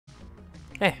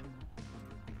Hey,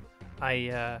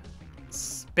 I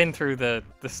been through the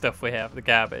stuff we have, the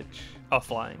garbage,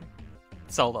 offline.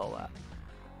 Sold all that.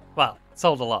 Well,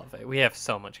 sold a lot of it. We have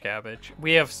so much garbage.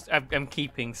 I'm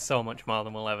keeping so much more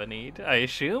than we'll ever need. I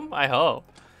assume? I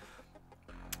hope.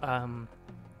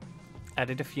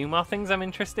 Added a few more things I'm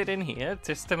interested in here,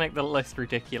 just to make the list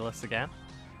ridiculous again.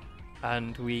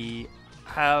 And we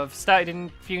have started in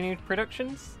a few new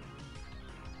productions.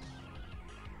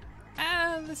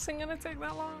 And this ain't gonna take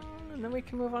that long, and then we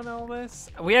can move on to all this.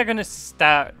 We are gonna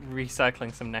start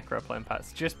recycling some necroplane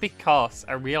parts, just because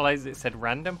I realized it said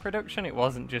random production. It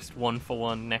wasn't just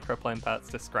 1-for-1 necroplane parts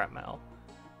to scrap metal.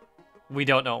 We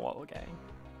don't know what we're getting.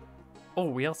 Oh,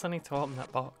 we also need to open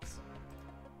that box.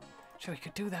 So we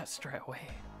could do that straight away.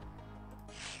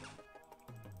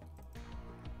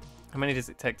 How many does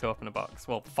it take to open a box?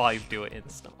 Well, 5 do it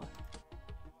instantly.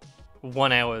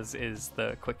 1 hour is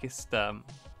the quickest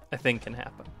a thing can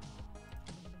happen.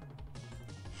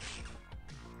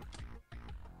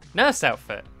 Nurse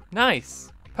outfit. Nice.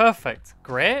 Perfect.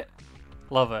 Great.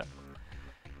 Love it.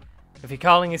 If your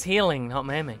calling is healing, not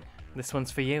maiming, this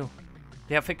one's for you.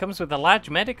 The outfit comes with a large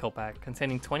medical bag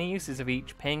containing 20 uses of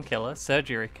each painkiller,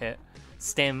 surgery kit,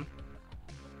 stim,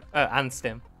 and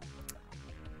stim.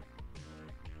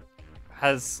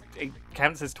 It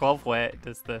counts as 12 weight,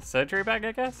 does the surgery bag,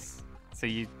 I guess? So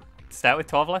you start with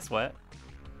 12 less weight.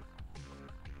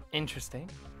 Interesting.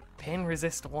 Pain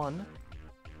resist 1.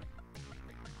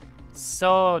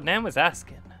 So, Nan was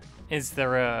asking, is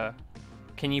there a...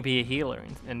 Can you be a healer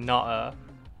and not a...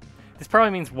 This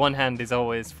probably means one hand is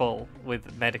always full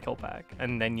with medical bag,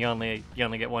 and then you only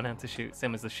get one hand to shoot,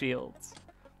 same as the shields.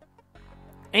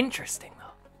 Interesting,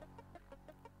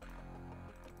 though.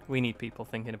 We need people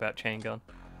thinking about chain gun.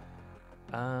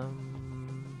 I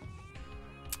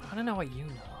don't know what you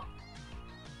know.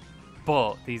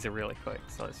 But these are really quick,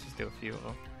 so let's just do a few of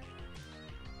them.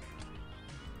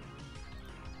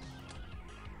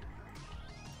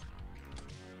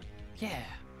 Yeah.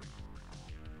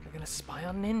 We're gonna spy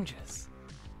on ninjas.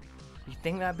 You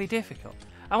think that'd be difficult?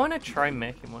 I want to try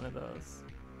making one of those.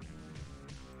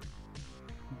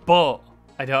 But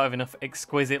I don't have enough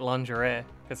exquisite lingerie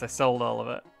because I sold all of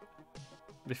it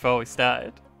before we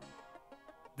started.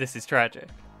 This is tragic.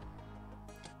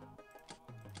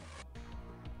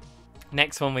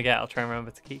 Next one we get, I'll try and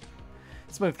remember to keep.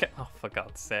 Smooth oh, for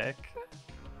God's sake.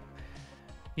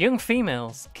 Young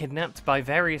females kidnapped by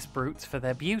various brutes for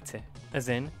their beauty, as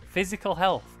in physical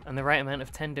health and the right amount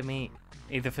of tender meat,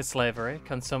 either for slavery,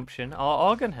 consumption, or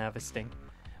organ harvesting.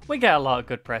 We get a lot of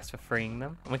good press for freeing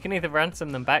them, and we can either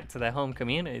ransom them back to their home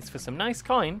communities for some nice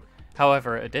coin,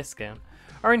 however at a discount,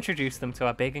 or introduce them to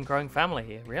our big and growing family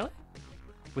here. Really?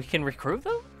 We can recruit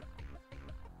them?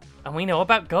 And we know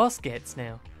about ghost gates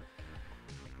now.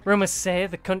 Rumours say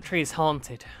the country is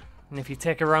haunted, and if you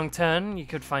take a wrong turn, you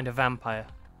could find a vampire.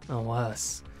 Or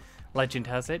worse. Legend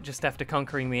has it, just after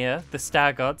conquering the Earth, the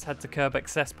star gods had to curb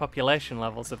excess population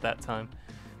levels of that time.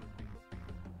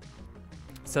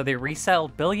 So they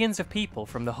resettled billions of people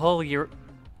from the whole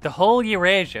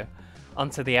Eurasia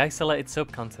onto the isolated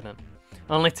subcontinent,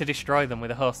 only to destroy them with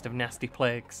a host of nasty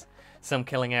plagues. Some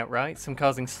killing outright, some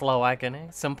causing slow agony,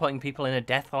 some putting people in a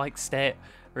death-like state,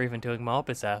 or even doing more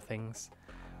bizarre things.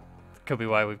 Could be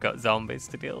why we've got zombies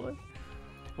to deal with.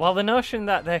 While the notion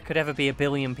that there could ever be a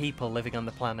billion people living on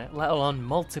the planet, let alone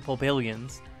multiple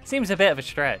billions, seems a bit of a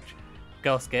stretch,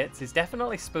 Ghost Gates is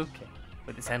definitely spooky,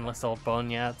 with its endless old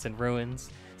boneyards and ruins,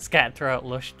 scattered throughout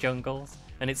lush jungles,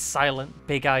 and its silent,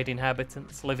 big-eyed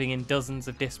inhabitants living in dozens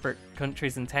of disparate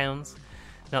countries and towns,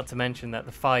 not to mention that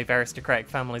the 5 aristocratic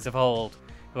families of old,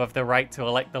 who have the right to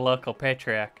elect the local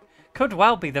patriarch, could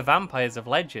well be the vampires of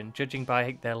legend, judging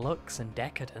by their looks and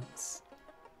decadence.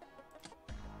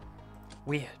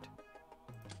 Weird.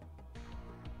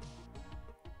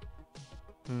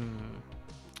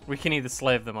 We can either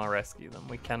slave them or rescue them.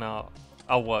 We cannot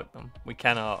outwork them. We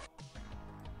cannot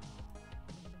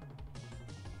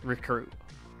recruit.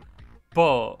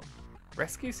 But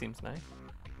rescue seems nice.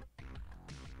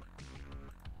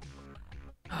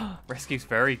 Rescue's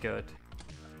very good.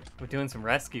 We're doing some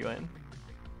rescuing.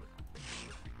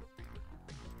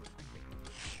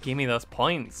 Give me those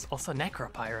points. Also,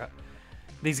 Necropirate.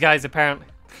 These guys apparently...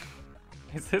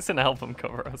 Is this an album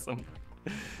cover or something?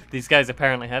 These guys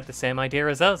apparently had the same idea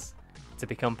as us. To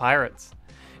become pirates.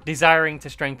 Desiring to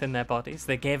strengthen their bodies,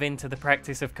 they gave in to the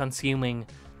practice of consuming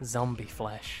zombie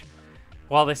flesh.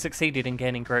 While they succeeded in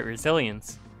gaining great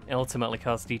resilience, it ultimately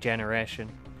caused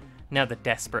degeneration. Now they're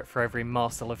desperate for every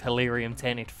morsel of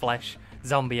Halerium-tainted flesh,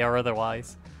 zombie or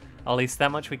otherwise. At least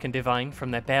that much we can divine from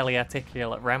their barely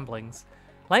articulate ramblings.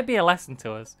 Might be a lesson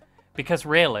to us, because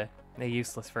really, They're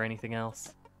useless for anything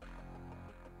else.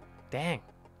 Dang.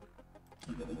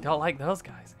 Don't like those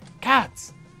guys.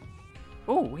 Cats!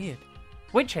 Oh, weird.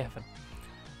 Witchhaven.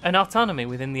 An autonomy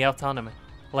within the autonomy.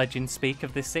 Legends speak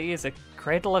of this city as a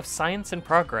cradle of science and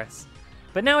progress.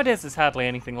 But nowadays there's hardly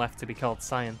anything left to be called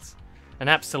science. And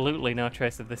absolutely no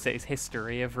trace of the city's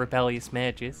history of rebellious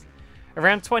mages.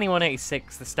 Around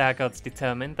 2186, the Star Gods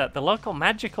determined that the local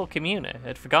magical community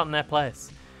had forgotten their place,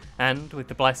 and, with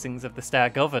the blessings of the Star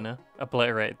Governor,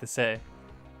 obliterated the city.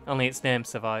 Only its name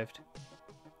survived.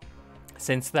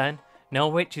 Since then, no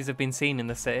witches have been seen in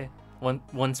the city,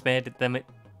 once made them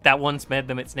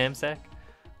its namesake.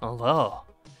 Although,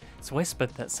 it's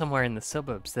whispered that somewhere in the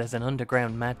suburbs there's an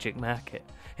underground magic market,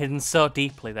 hidden so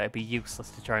deeply that it'd be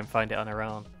useless to try and find it on our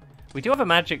own. We do have a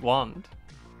magic wand.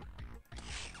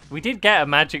 We did get a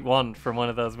magic wand from one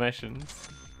of those missions.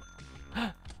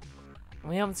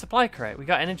 We opened the supply crate. We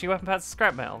got energy weapon parts and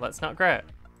scrap metal. That's not great.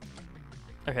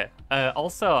 Okay.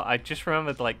 Also, I just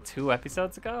remembered like 2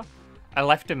 episodes ago, I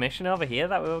left a mission over here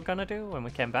that we were gonna do when we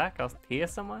came back. I was here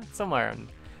somewhere in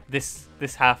this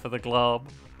half of the globe,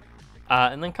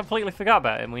 and then completely forgot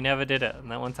about it. And we never did it.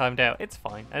 And that one timed out. It's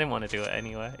fine. I didn't want to do it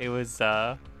anyway. It was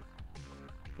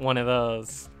one of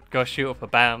those go shoot up a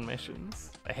barn missions.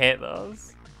 I hate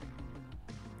those.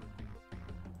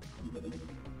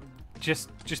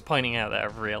 Just pointing out that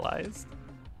I've realized.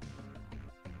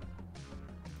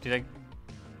 Did I?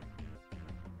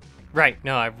 Right,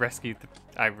 no, I've rescued the...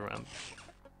 I remember.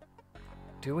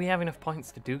 Do we have enough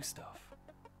points to do stuff?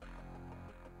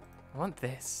 I want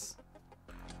this.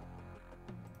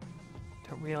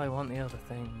 Don't really want the other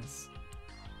things.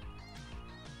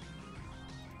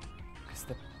 Because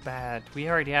they're bad. We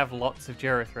already have lots of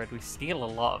Gyrothread. We steal a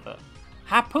lot of it.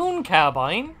 Harpoon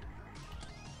carbine?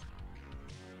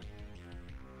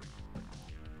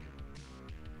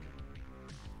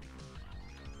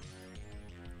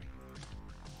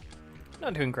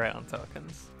 Not doing great on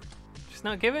tokens. Just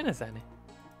not giving us any.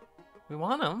 We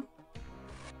want them.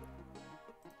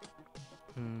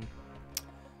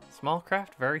 Small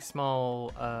craft, very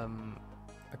small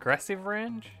aggressive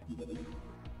range.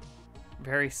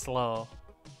 Very slow.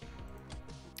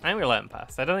 I think we let him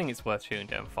pass. I don't think it's worth shooting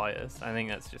down fires. I think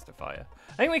that's just a fire.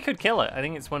 I think we could kill it. I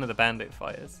think it's one of the bandit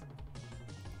fires.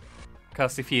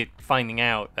 Because if you're finding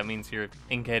out, that means you're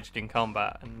engaged in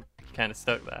combat and you're kind of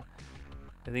stuck there.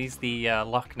 Are these the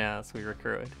Lochnas we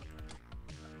recruited?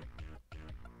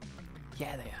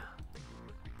 Yeah, they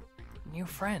are. New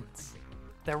friends.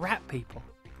 They're rat people.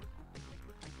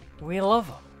 We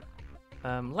love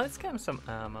them. Let's get them some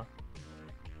armor.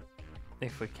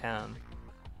 If we can.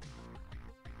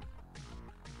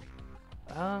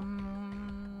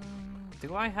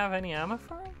 Do I have any armor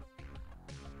for him?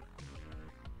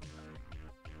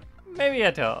 Maybe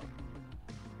I don't.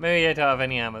 Maybe I don't have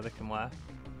any armor that can wear.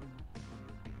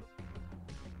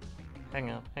 Hang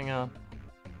on, hang on.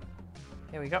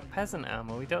 Yeah, we got peasant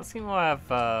armor. We don't seem to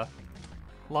have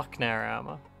Lochnar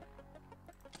armor.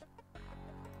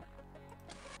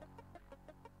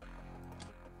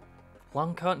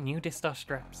 Long coat, new Distar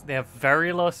straps. They have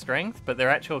very low strength, but their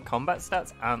actual combat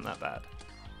stats aren't that bad.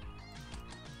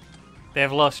 They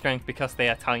have low strength because they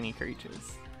are tiny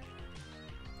creatures.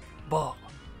 But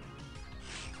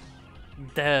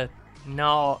they're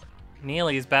not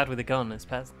nearly as bad with a gun as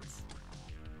peasants.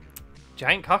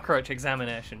 Giant cockroach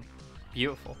examination.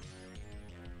 Beautiful.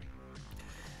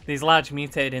 These large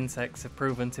mutated insects have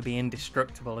proven to be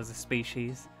indestructible as a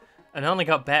species, and only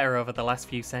got better over the last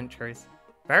few centuries.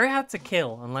 Very hard to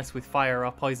kill unless with fire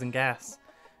or poison gas.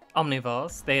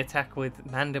 Omnivores, they attack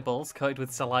with mandibles coated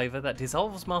with saliva that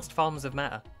dissolves most forms of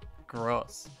matter.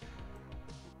 Gross.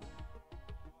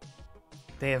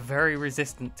 They are very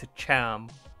resistant to charm.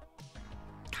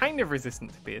 Kind of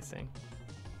resistant to piercing.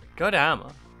 Good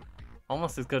armor.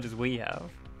 Almost as good as we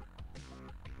have.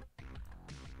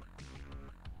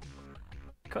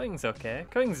 Cutting's okay.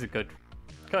 Cutting's a good...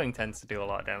 Cutting tends to do a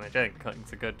lot of damage. I think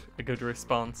cutting's a good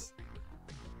response.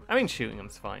 I mean, shooting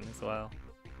them's fine as well.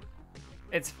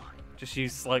 It's fine. Just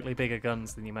use slightly bigger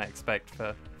guns than you might expect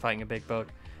for fighting a big bug.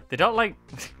 They don't like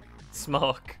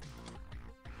smoke.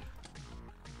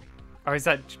 Or is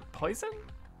that poison?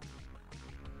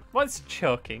 What's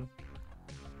choking?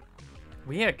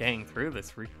 We are getting through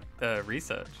this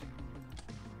research.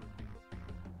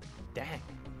 Dang.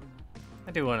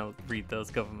 I do want to read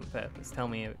those government papers. Tell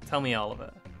me all of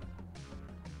it.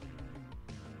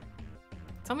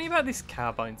 Tell me about these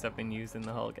carbines I've been using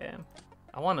the whole game.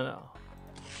 I want to know.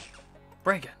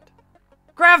 Brigand.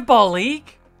 Gravball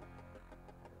League?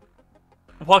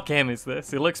 What game is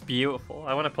this? It looks beautiful.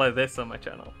 I want to play this on my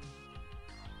channel.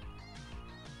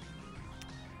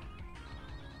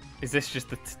 Is this just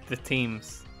the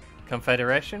teams?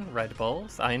 Confederation, Red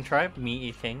Bulls, Iron Tribe,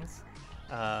 Meteor Kings,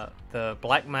 the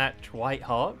Black Match, White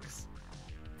Hawks,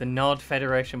 the Nord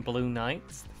Federation, Blue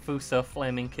Knights, the Fuso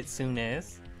Flaming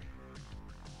Kitsunes.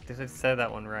 Did I say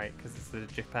that one right? Because it's a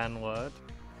Japan word.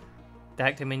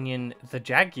 Dark Dominion, the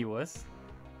Jaguars,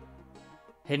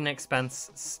 Hidden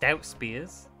Expanse, Stout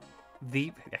Spears,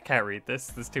 I can't read this,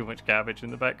 there's too much garbage in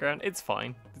the background. It's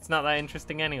fine, it's not that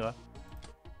interesting anyway.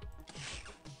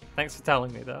 Thanks for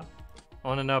telling me though. I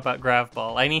want to know about Grav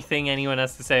Ball. Anything anyone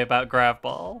has to say about Grav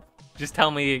Ball. Just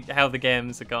tell me how the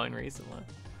games are going recently.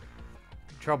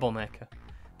 Troublemaker.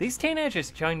 These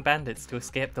teenagers join bandits to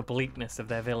escape the bleakness of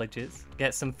their villages,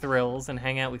 get some thrills, and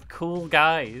hang out with cool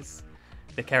guys.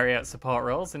 They carry out support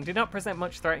roles and do not present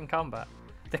much threat in combat.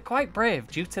 They're quite brave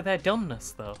due to their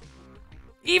dumbness, though.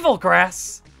 Evil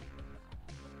grass!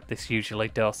 This usually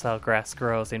docile grass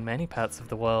grows in many parts of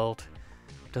the world.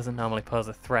 It doesn't normally pose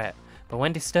a threat, but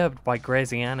when disturbed by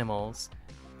grazing animals,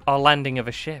 or landing of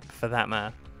a ship for that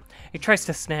matter, it tries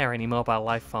to snare any mobile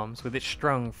life forms with its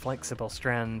strong, flexible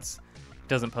strands. It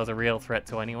doesn't pose a real threat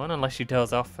to anyone unless you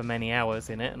doze off for many hours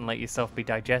in it and let yourself be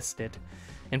digested.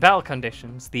 In battle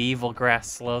conditions, the evil grass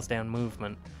slows down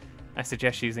movement. I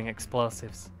suggest using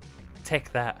explosives.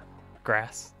 Take that,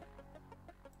 grass.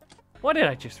 What did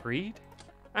I just read?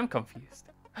 I'm confused.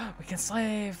 We can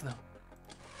slave them.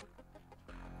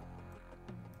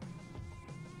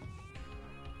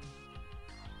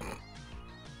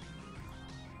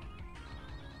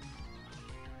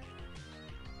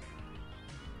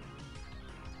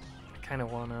 I kind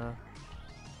of wanna...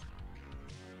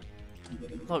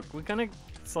 Look, we're gonna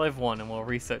slave one and we'll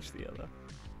research the other.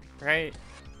 Right?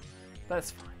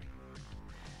 That's fine.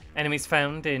 Enemies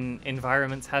found in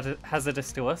environments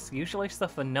hazardous to us usually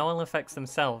suffer no ill effects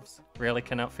themselves. Really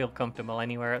cannot feel comfortable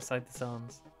anywhere outside the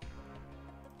zones.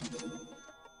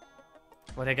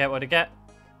 What'd I get?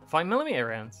 5mm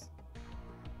rounds.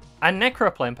 And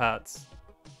necroplane parts.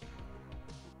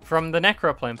 From the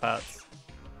necroplane parts.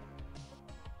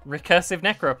 Recursive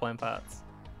necroplane parts.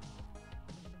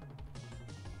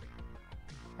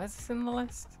 Why is this in the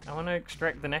list? I want to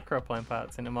extract the necroplane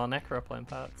parts into more necroplane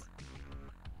parts.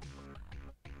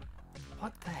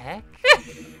 What the heck?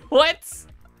 What?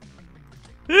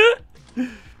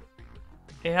 It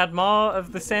had more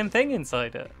of the same thing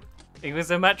inside it. It was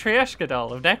a Matryoshka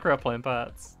doll of necroplane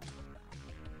parts.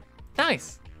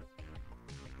 Nice.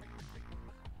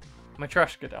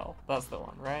 Matryoshka doll. That's the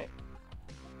one, right?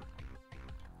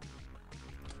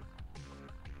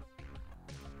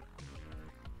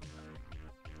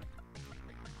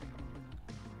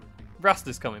 Rust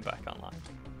is coming back online.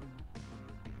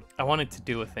 I wanted to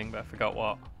do a thing, but I forgot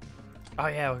what. Oh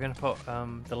yeah, we're gonna put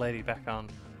the lady back on.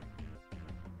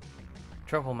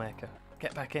 Troublemaker,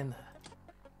 get back in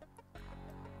there.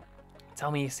 Tell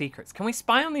me your secrets. Can we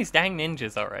spy on these dang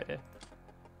ninjas already?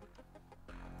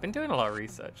 Been doing a lot of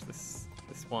research this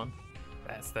one.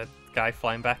 That's the guy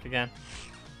flying back again.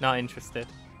 Not interested.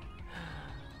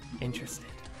 Interested.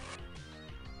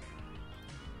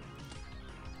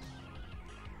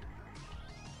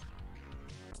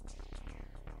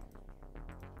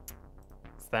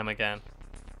 Them again.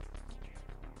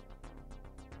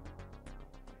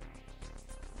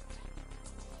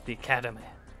 The Academy.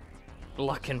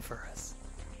 Looking for us.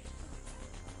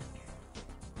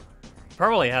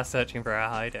 Probably are searching for our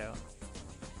hideout.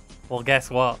 Well, guess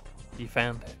what? You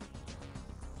found it.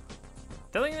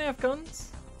 Don't think they have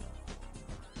guns?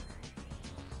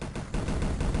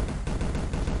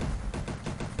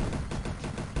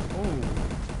 Ooh.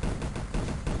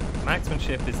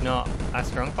 Marksmanship is not our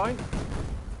strong point.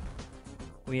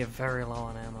 We are very low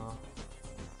on ammo.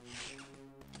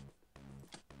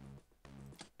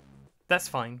 That's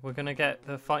fine. We're gonna get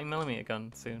the 40mm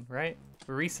gun soon, right?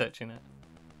 We're researching it.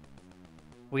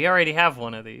 We already have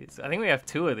one of these. I think we have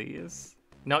 2 of these.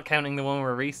 Not counting the one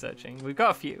we're researching. We've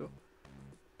got a few.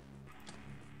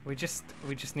 We just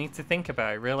need to think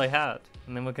about it really hard.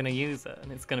 And then we're gonna use it and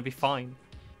it's gonna be fine.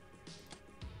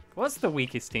 What's the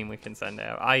weakest team we can send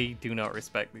out? I do not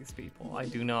respect these people. I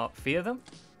do not fear them.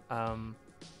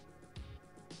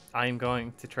 I'm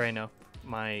going to train up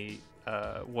my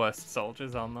worst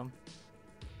soldiers on them.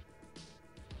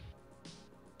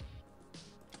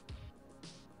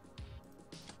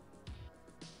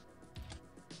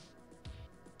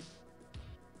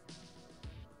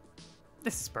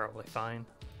 This is probably fine.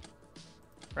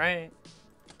 Right?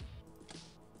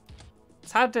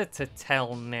 It's harder to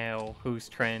tell now who's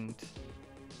trained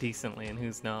decently and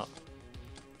who's not.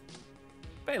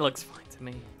 But it looks fine to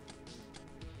me.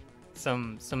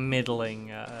 Some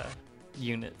middling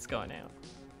units going out.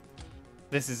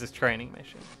 This is a training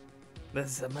mission.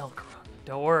 This is a milk run.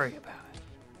 Don't worry about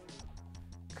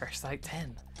it. Crash site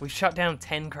 10. We shut down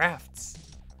 10 crafts.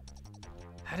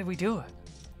 How did we do it?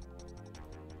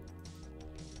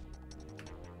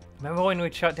 Remember when we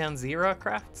shut down 0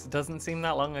 crafts? Doesn't seem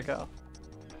that long ago.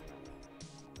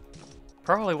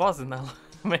 Probably wasn't that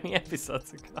many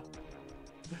episodes ago.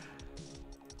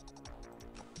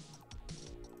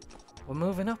 We're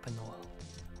moving up in the world.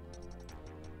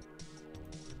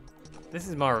 This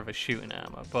is more of a shooting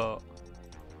armor, but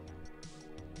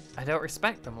I don't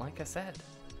respect them, like I said.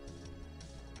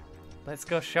 Let's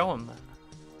go show them that.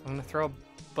 I'm gonna throw a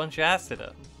bunch of acid at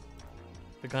them.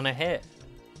 They're gonna hit.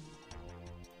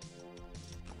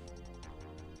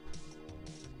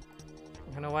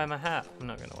 I'm gonna wear my hat. I'm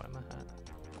not gonna wear my hat.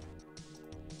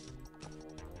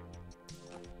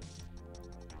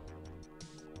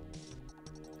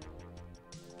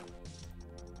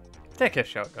 Take a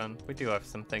shotgun. We do have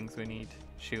some things we need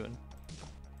shooting.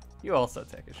 You also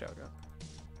take a shotgun.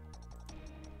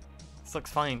 This looks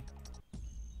fine.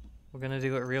 We're gonna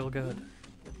do it real good.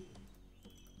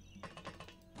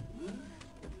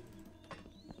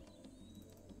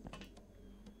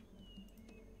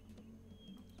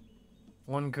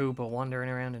 One goober wandering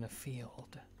around in a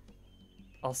field.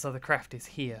 Also, the craft is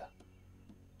here.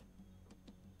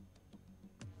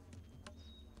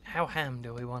 How ham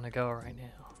do we want to go right now?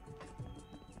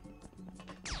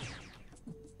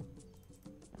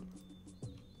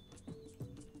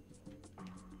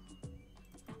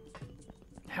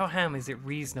 How ham is it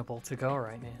reasonable to go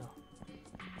right now?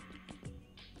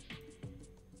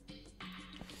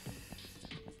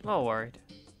 A little worried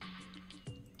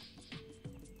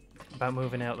about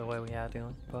moving out the way we are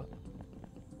doing, but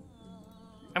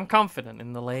I'm confident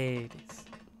in the ladies.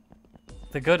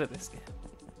 They're good at this game.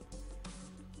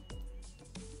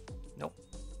 Nope.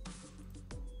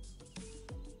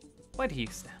 Where do you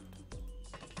stand?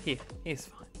 Here, he's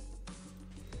fine.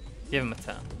 Give him a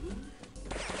turn.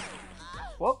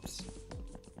 Whoops.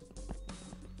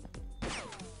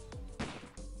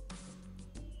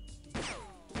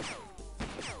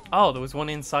 Oh, there was one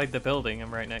inside the building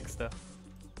I'm right next to.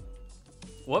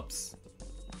 Whoops.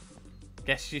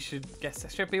 Guess I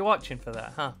should be watching for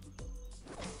that, huh?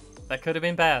 That could have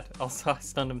been bad. Also, I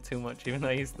stunned him too much, even though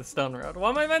I used the stun rod.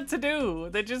 What am I meant to do?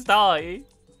 They just die.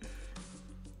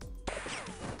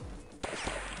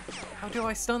 How do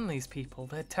I stun these people?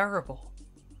 They're terrible.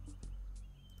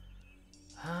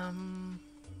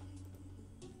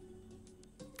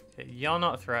 Okay, you're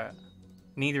not a threat.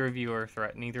 Neither of you are a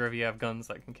threat. Neither of you have guns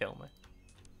that can kill me.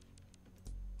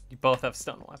 You both have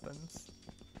stun weapons.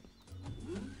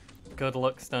 Good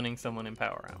luck stunning someone in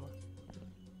power armor.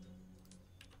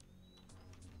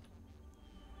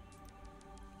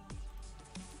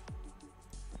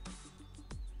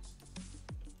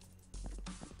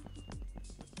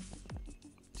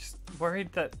 Just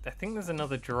worried that I think there's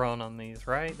another drone on these,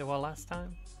 right? There were last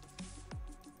time.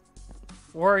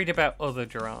 Worried about other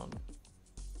drone.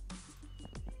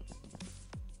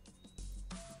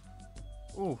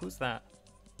 Ooh, who's that?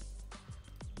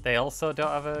 They also don't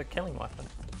have a killing weapon.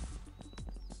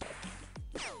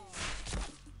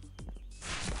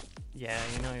 Yeah,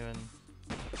 you're not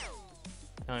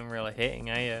even really hitting,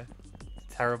 are you?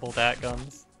 Terrible dart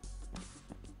guns.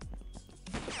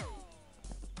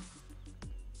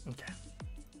 Okay.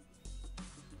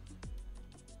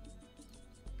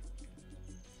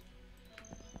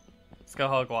 Let's go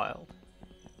hog wild.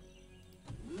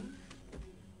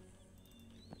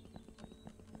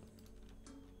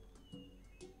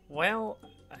 Well,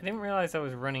 I didn't realize I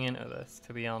was running into this,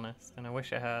 to be honest, and I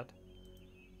wish I had.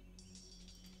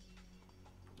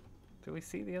 Do we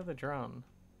see the other drone?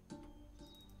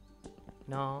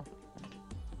 No.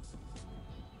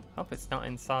 Hope it's not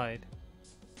inside.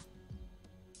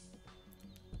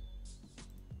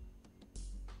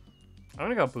 I'm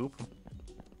gonna go boop them.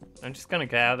 I'm just gonna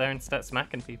get out there and start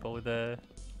smacking people with a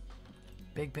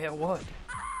big bit of wood.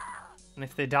 And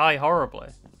if they die horribly...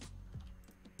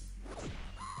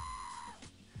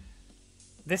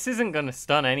 This isn't gonna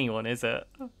stun anyone, is it?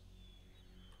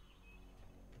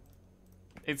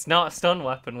 It's not a stun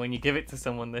weapon when you give it to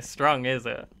someone this strong, is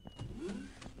it?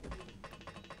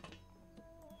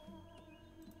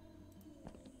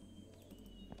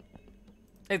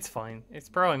 It's fine. It's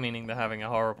probably meaning they're having a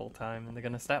horrible time and they're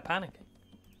gonna start panicking.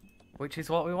 Which is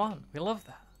what we want. We love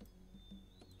that.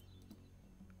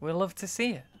 We love to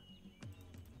see it.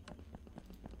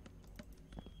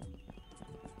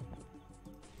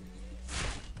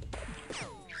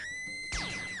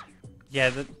 Yeah,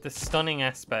 the stunning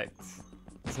aspect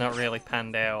is not really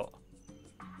panned out.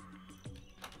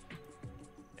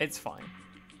 It's fine.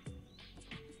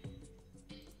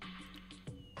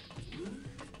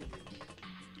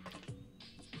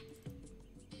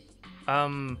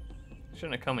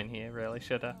 Shouldn't have come in here, really,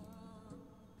 should I?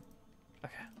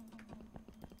 Okay.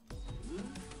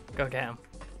 Go get him.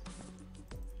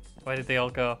 Where did they all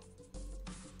go?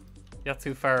 You're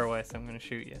too far away, so I'm gonna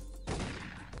shoot you.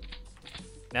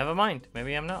 Never mind,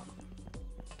 maybe I'm not.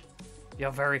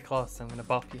 You're very close, so I'm gonna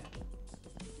bop you.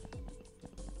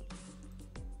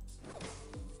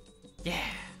 Yeah!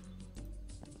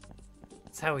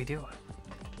 That's how we do it.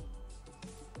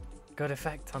 Good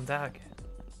effect on target.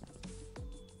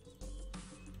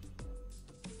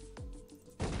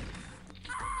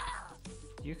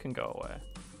 You can go away.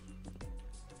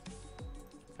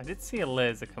 I did see a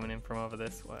laser coming in from over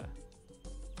this way.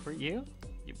 Were it you?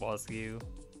 It was you.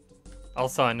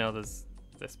 Also, I know there's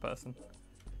this person.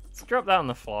 Let's drop that on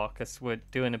the floor, because we're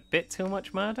doing a bit too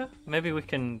much murder. Maybe we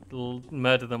can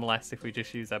murder them less if we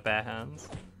just use our bare hands.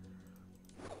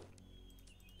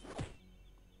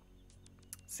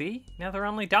 See? Now they're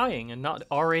only dying and not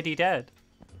already dead.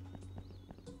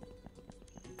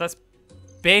 That's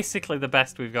basically the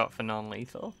best we've got for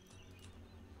non-lethal.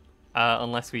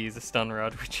 Unless we use a stun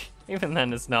rod, which even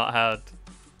then has not had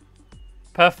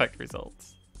perfect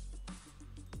results.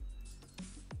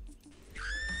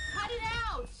 Cut it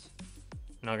out!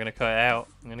 I'm not gonna cut it out.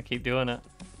 I'm gonna keep doing it.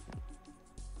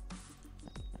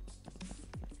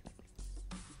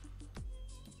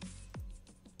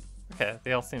 Okay,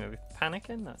 they all seem to be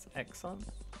panicking. That's excellent.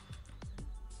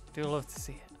 Do love to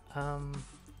see it.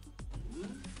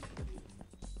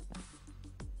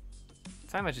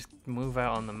 Time I just move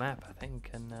out on the map, I think,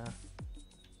 and well,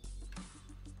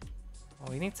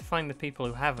 we need to find the people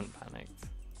who haven't panicked.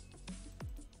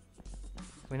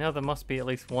 We know there must be at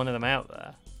least one of them out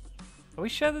there. Are we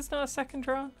sure there's not a second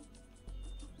drone?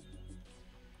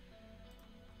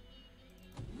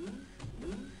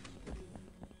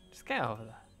 Just get over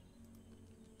there.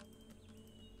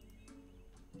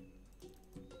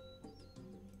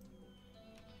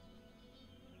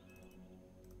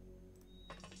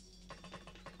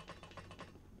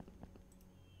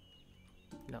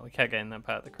 No, we can't get in that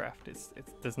part of the craft.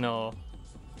 There's no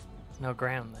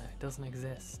ground there. It doesn't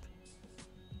exist.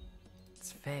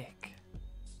 It's fake.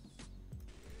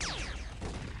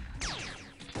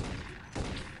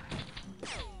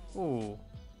 Ooh.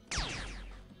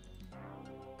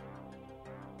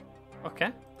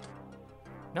 Okay.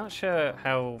 Not sure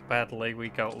how badly we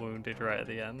got wounded right at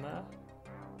the end there.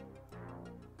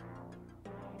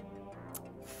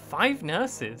 5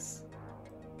 nurses.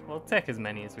 We'll take as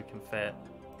many as we can fit.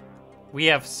 We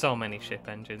have so many ship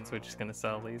engines, we're just going to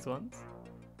sell these ones.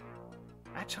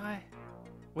 Actually,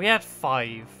 we had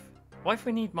 5. What if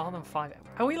we need more than 5?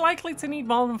 Are we likely to need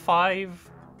more than 5?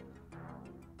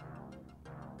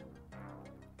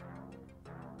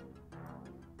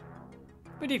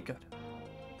 We did good.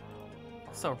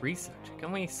 Also, research.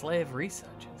 Can we slave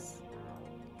researchers?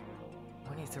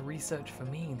 We need to research for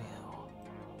me now.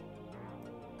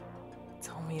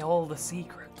 Tell me all the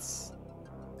secrets.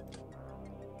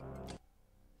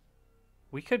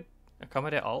 We could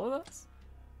accommodate all of those?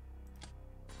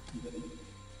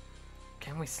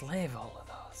 Can we slave all of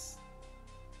those?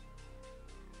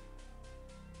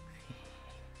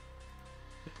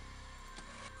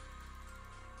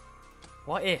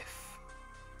 What if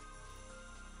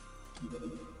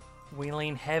we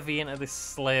lean heavy into this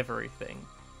slavery thing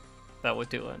that we're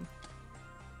doing?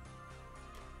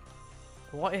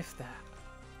 What if that?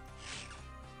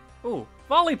 Ooh,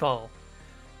 volleyball!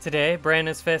 Today, Brain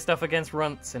has faced off against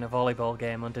Runts in a volleyball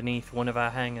game underneath one of our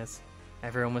hangars.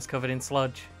 Everyone was covered in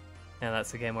sludge. Now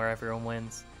that's a game where everyone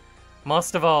wins.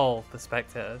 Most of all, the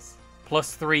spectators.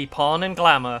 +3 pawn and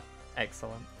glamour.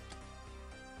 Excellent.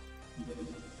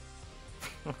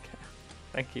 Okay.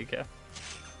 Thank you, Kev.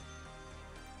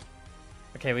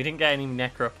 Okay, we didn't get any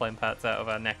necroplane parts out of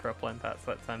our necroplane parts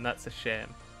that time. That's a shame.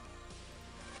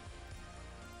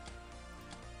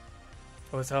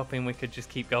 I was hoping we could just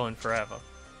keep going forever.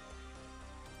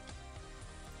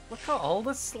 Look at all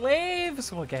the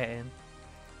slaves we're getting.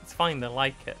 It's fine, they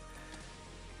like it.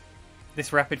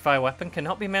 This rapid-fire weapon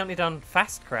cannot be mounted on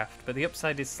Fastcraft, but the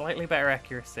upside is slightly better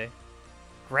accuracy.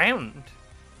 Ground?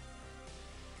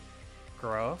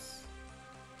 Gross.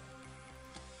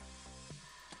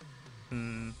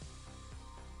 I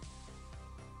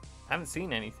haven't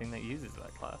seen anything that uses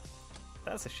that class.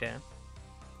 That's a shame.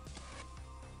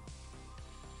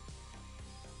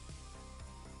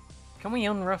 Can we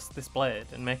unrust this blade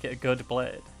and make it a good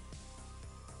blade?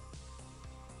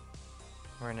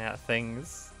 Running out of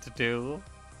things to do.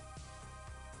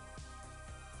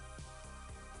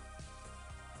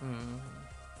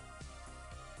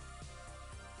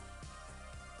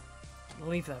 We'll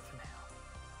leave that for now.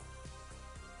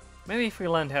 Maybe if we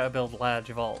learned how to build large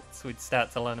vaults, we'd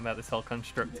start to learn about this whole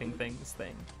constructing things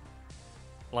thing.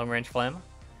 Long-range flamer.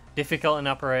 Difficult in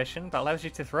operation, but allows you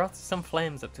to throw some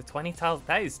flames up to 20 tiles.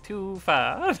 That is too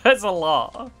far. That's a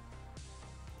lot.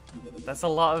 That's a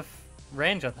lot of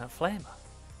range on that flamer.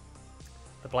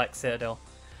 The Black Citadel.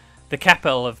 The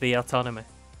capital of the autonomy,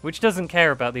 which doesn't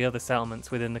care about the other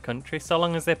settlements within the country so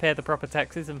long as they pay the proper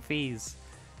taxes and fees.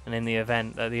 And in the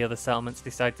event that the other settlements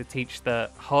decide to teach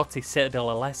the haughty Citadel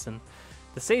a lesson,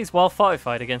 the city is well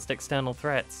fortified against external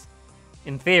threats.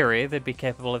 In theory, they'd be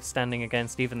capable of standing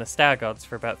against even the Star Gods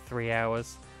for about 3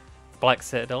 hours. The Black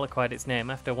Citadel acquired its name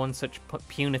after one such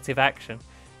punitive action,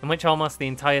 in which almost the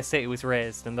entire city was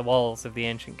razed and the walls of the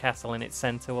ancient castle in its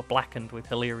centre were blackened with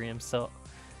Halerium soot.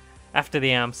 After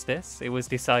the armistice, it was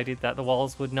decided that the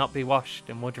walls would not be washed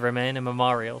and would remain a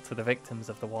memorial to the victims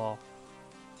of the war.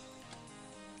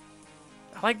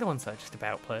 I like the ones that are just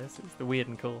about places. They're weird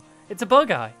and cool. It's a bug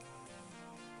eye.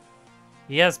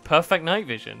 He has perfect night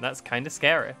vision. That's kind of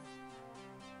scary.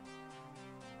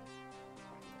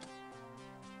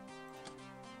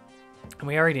 And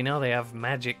we already know they have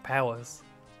magic powers.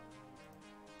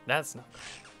 That's not good.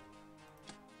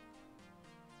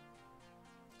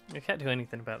 We can't do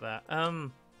anything about that.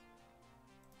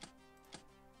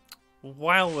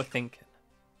 While we're thinking.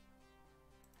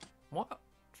 What?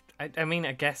 I mean,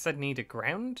 I guess I'd need a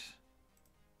ground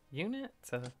unit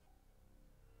to...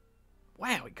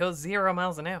 Wow, it goes 0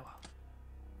 miles an hour.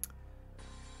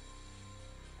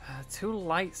 2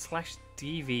 light /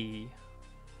 DV.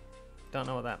 Don't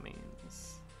know what that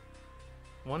means.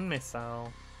 1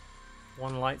 missile.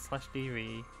 1 light /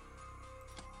 DV.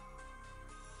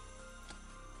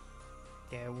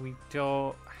 Yeah, we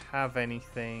don't have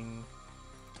anything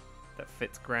that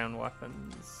fits ground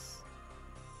weapons.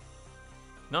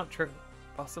 Not true.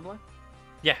 Possibly?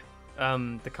 Yeah.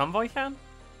 The convoy can?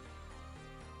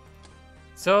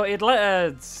 So it let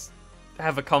us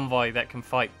have a convoy that can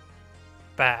fight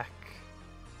back.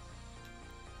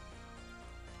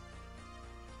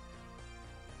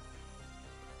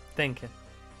 Thinking.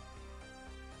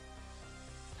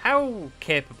 How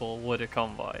capable would a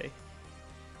convoy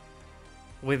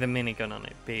with a minigun on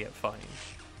it be at fighting?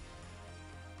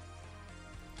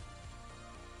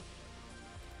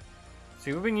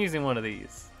 See, we've been using one of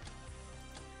these.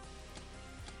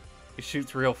 It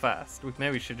shoots real fast. We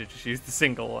maybe should have just used the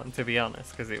single one, to be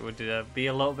honest, because it would be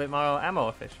a little bit more ammo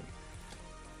efficient.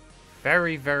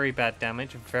 Very, very bad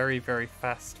damage. Very, very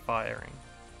fast firing.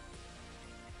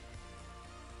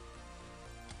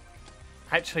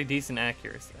 Actually, decent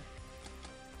accuracy.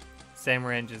 Same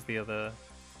range as the other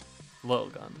little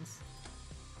guns.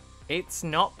 It's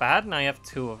not bad, and I have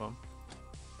 2 of them.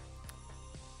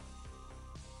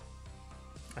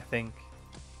 I think.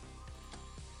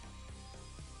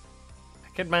 I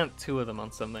could mount 2 of them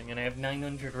on something, and I have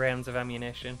 900 rounds of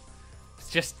ammunition. It's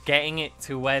just getting it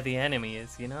to where the enemy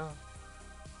is, you know?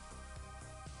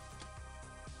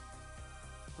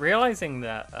 Realizing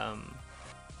that,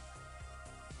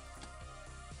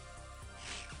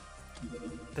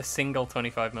 the single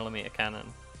 25mm cannon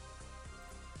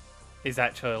is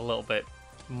actually a little bit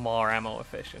more ammo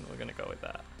efficient. We're gonna go with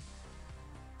that.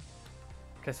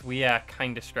 Because we are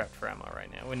kind of strapped for ammo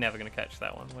right now. We're never gonna catch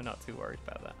that one. We're not too worried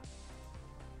about that.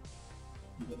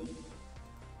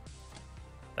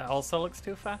 That also looks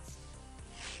too fast.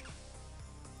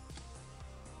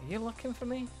 Are you looking for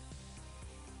me?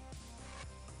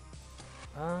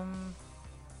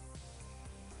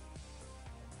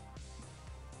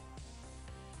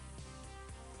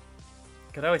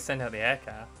 Could always send out the air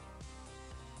car.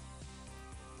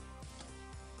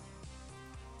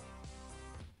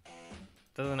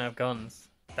 Doesn't have guns.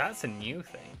 That's a new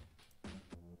thing.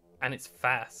 And it's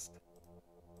fast.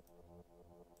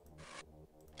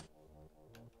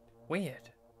 Weird.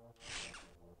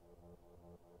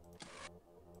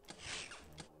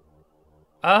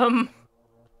 I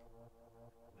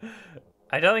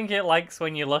don't think it likes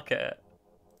when you look at it.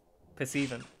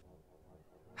 Perceiving.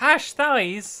 Hash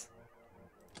thighs!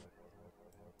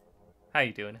 How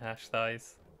you doing, Hash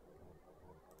thighs?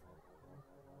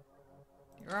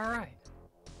 You're alright.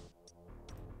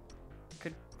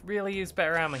 Could really use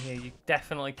better armor here. You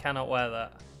definitely cannot wear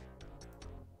that.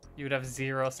 You would have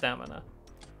 0 stamina.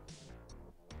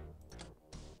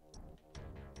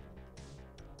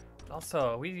 Also,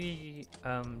 are we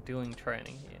doing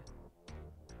training here?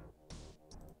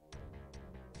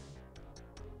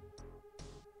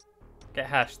 Get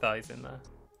Hash thighs in there.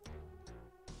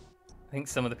 I think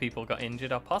some of the people got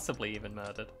injured or possibly even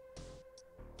murdered.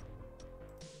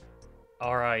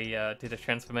 Or I did a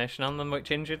transformation on them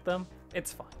which injured them.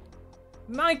 It's fine.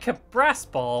 Micah Brass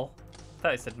Ball?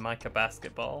 thought it said mica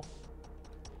basketball.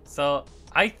 So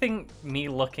I think me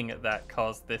looking at that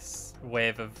caused this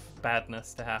wave of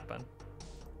badness to happen.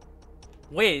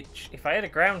 Which, if I had a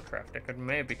ground craft, I could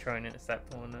maybe try and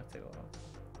intercept one or two.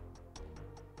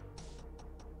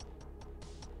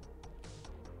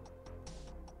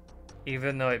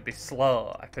 Even though it'd be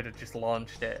slow, I could have just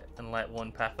launched it and let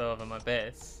one path over my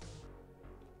base.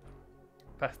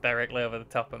 Path directly over the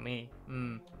top of me.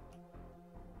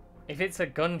 If it's a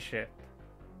gunship,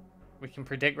 we can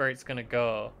predict where it's gonna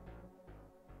go.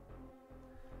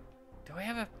 Do I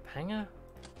have a hangar?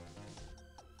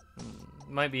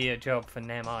 Might be a job for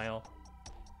Nem Isle.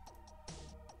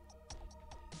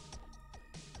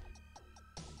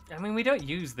 I mean, we don't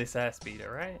use this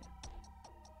airspeeder, right?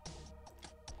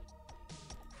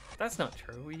 That's not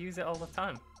true. We use it all the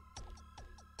time.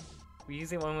 We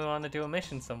use it when we want to do a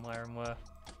mission somewhere and we're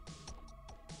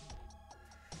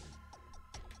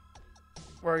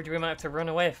worried we might have to run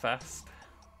away fast.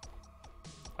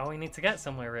 Oh, we need to get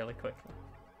somewhere really quickly.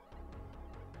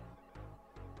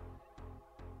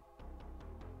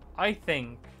 I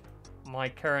think my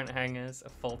current hangars are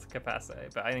full to capacity,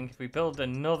 but I think if we build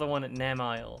another one at Nem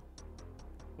Isle,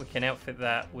 we can outfit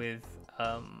that with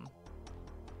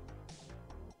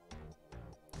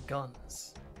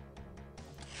guns.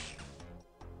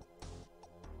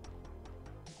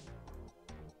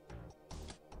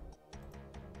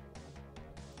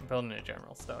 I'm building a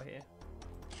general store here.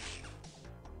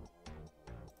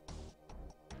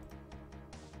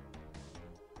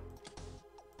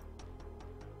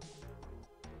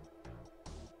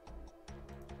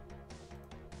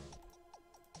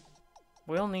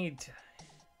 We'll need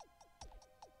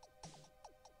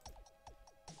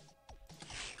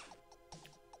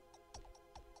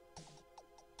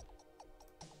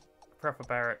proper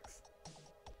barracks.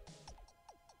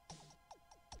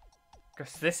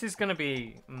 Because this is going to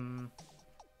be...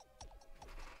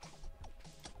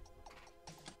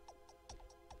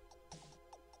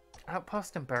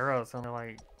 Outpost and barrows only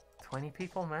like 20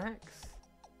 people max?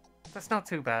 That's not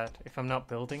too bad if I'm not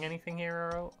building anything here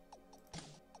or out.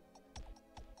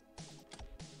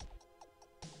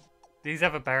 These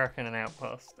have a barrack and an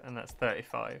outpost, and that's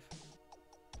 35.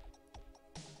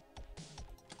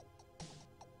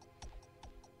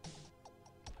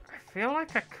 I feel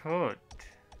like I could.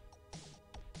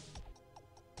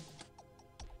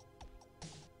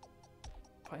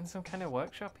 Put in some kind of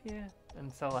workshop here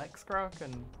and sell X-Grog,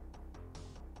 and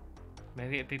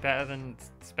maybe it'd be better than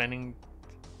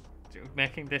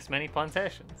making this many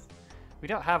plantations. We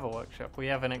don't have a workshop, we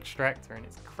have an extractor and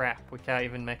it's crap. We can't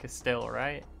even make a still,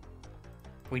 right?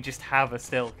 We just have a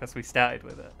still because we started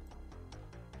with it.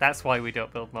 That's why we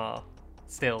don't build more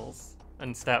stills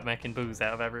and start making booze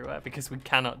out of everywhere, because we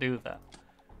cannot do that.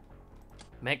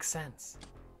 Makes sense.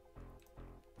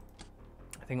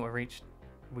 I think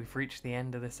we've reached the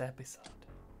end of this episode.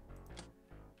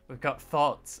 We've got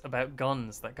thoughts about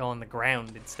guns that go on the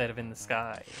ground instead of in the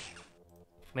sky.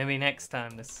 Maybe next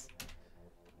time this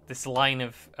line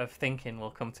of thinking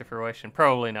will come to fruition.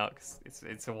 Probably not, because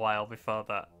it's a while before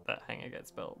that hangar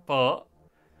gets built. But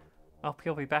I hope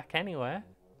you'll be back anyway.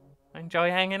 Enjoy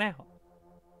hanging out.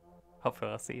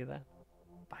 Hopefully I'll see you there.